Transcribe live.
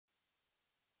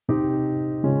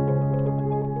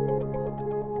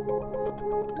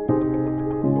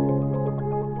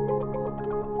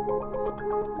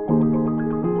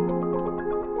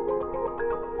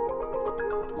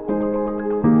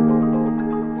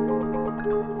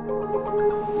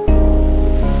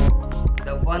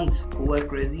ones who are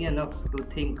crazy enough to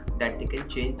think that they can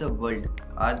change the world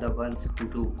are the ones who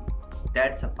do.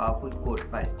 That's a powerful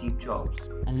quote by Steve Jobs.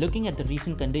 And looking at the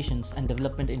recent conditions and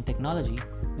development in technology,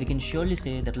 we can surely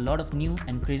say that a lot of new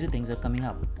and crazy things are coming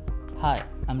up. Hi,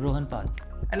 I'm Rohan Pal.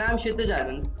 And I'm Kshitij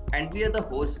Anand, and we are the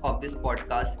hosts of this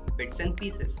podcast, Bits and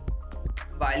Pieces.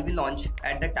 While we launched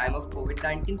at the time of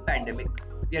COVID-19 pandemic,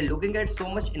 we are looking at so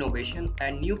much innovation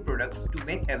and new products to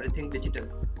make everything digital.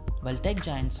 While tech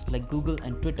giants like Google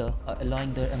and Twitter are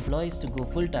allowing their employees to go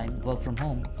full-time work from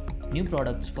home, new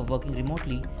products for working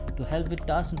remotely to help with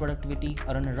task and productivity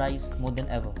are on a rise more than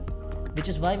ever. Which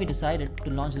is why we decided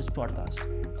to launch this podcast,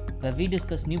 where we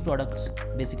discuss new products,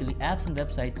 basically apps and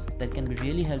websites that can be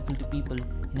really helpful to people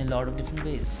in a lot of different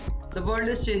ways. The world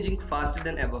is changing faster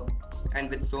than ever, and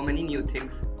with so many new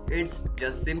things, it's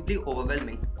just simply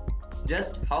overwhelming.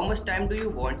 Just how much time do you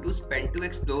want to spend to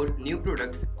explore new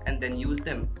products and then use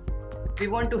them? We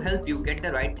want to help you get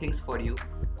the right things for you.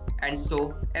 And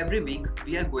so, every week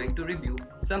we are going to review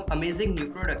some amazing new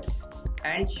products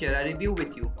and share a review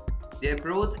with you, their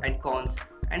pros and cons,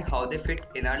 and how they fit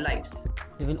in our lives.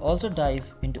 We will also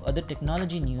dive into other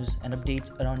technology news and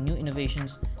updates around new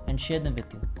innovations and share them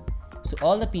with you. So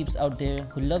all the peeps out there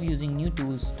who love using new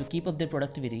tools to keep up their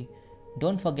productivity,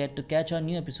 don't forget to catch our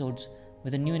new episodes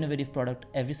with a new innovative product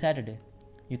every Saturday.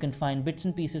 You can find Bits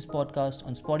and Pieces podcast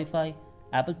on Spotify,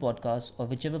 Apple Podcasts, or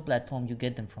whichever platform you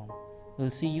get them from.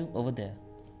 We'll see you over there.